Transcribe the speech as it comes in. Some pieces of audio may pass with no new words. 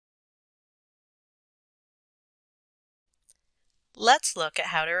Let's look at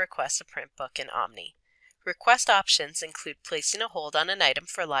how to request a print book in Omni. Request options include placing a hold on an item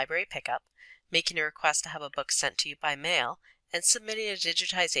for library pickup, making a request to have a book sent to you by mail, and submitting a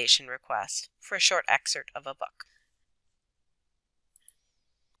digitization request for a short excerpt of a book.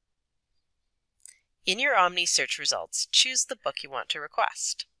 In your Omni search results, choose the book you want to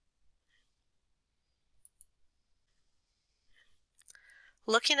request.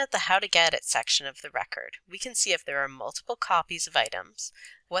 Looking at the How to Get It section of the record, we can see if there are multiple copies of items,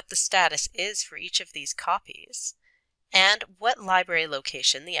 what the status is for each of these copies, and what library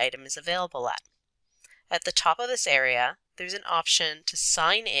location the item is available at. At the top of this area, there's an option to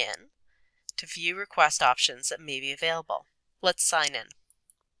sign in to view request options that may be available. Let's sign in.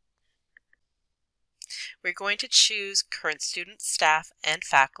 We're going to choose current student, staff, and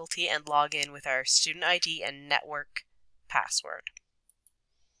faculty and log in with our student ID and network password.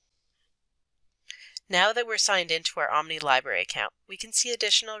 Now that we're signed into our Omni Library account, we can see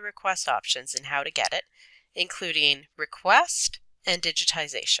additional request options in How to Get It, including Request and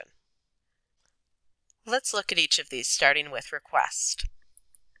Digitization. Let's look at each of these, starting with Request.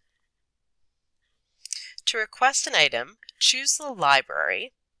 To request an item, choose the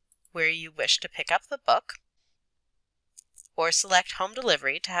library where you wish to pick up the book, or select Home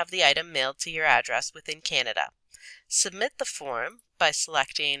Delivery to have the item mailed to your address within Canada. Submit the form by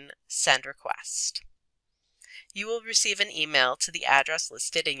selecting Send Request. You will receive an email to the address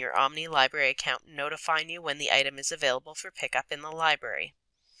listed in your Omni Library account notifying you when the item is available for pickup in the library.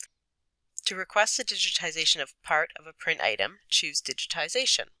 To request a digitization of part of a print item, choose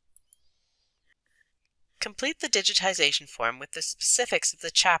Digitization. Complete the digitization form with the specifics of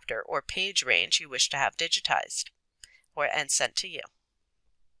the chapter or page range you wish to have digitized and sent to you.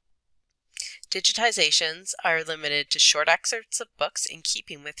 Digitizations are limited to short excerpts of books in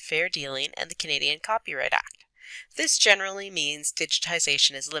keeping with fair dealing and the Canadian Copyright Act. This generally means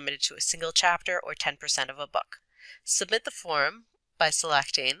digitization is limited to a single chapter or 10% of a book. Submit the form by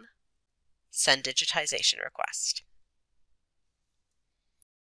selecting Send Digitization Request.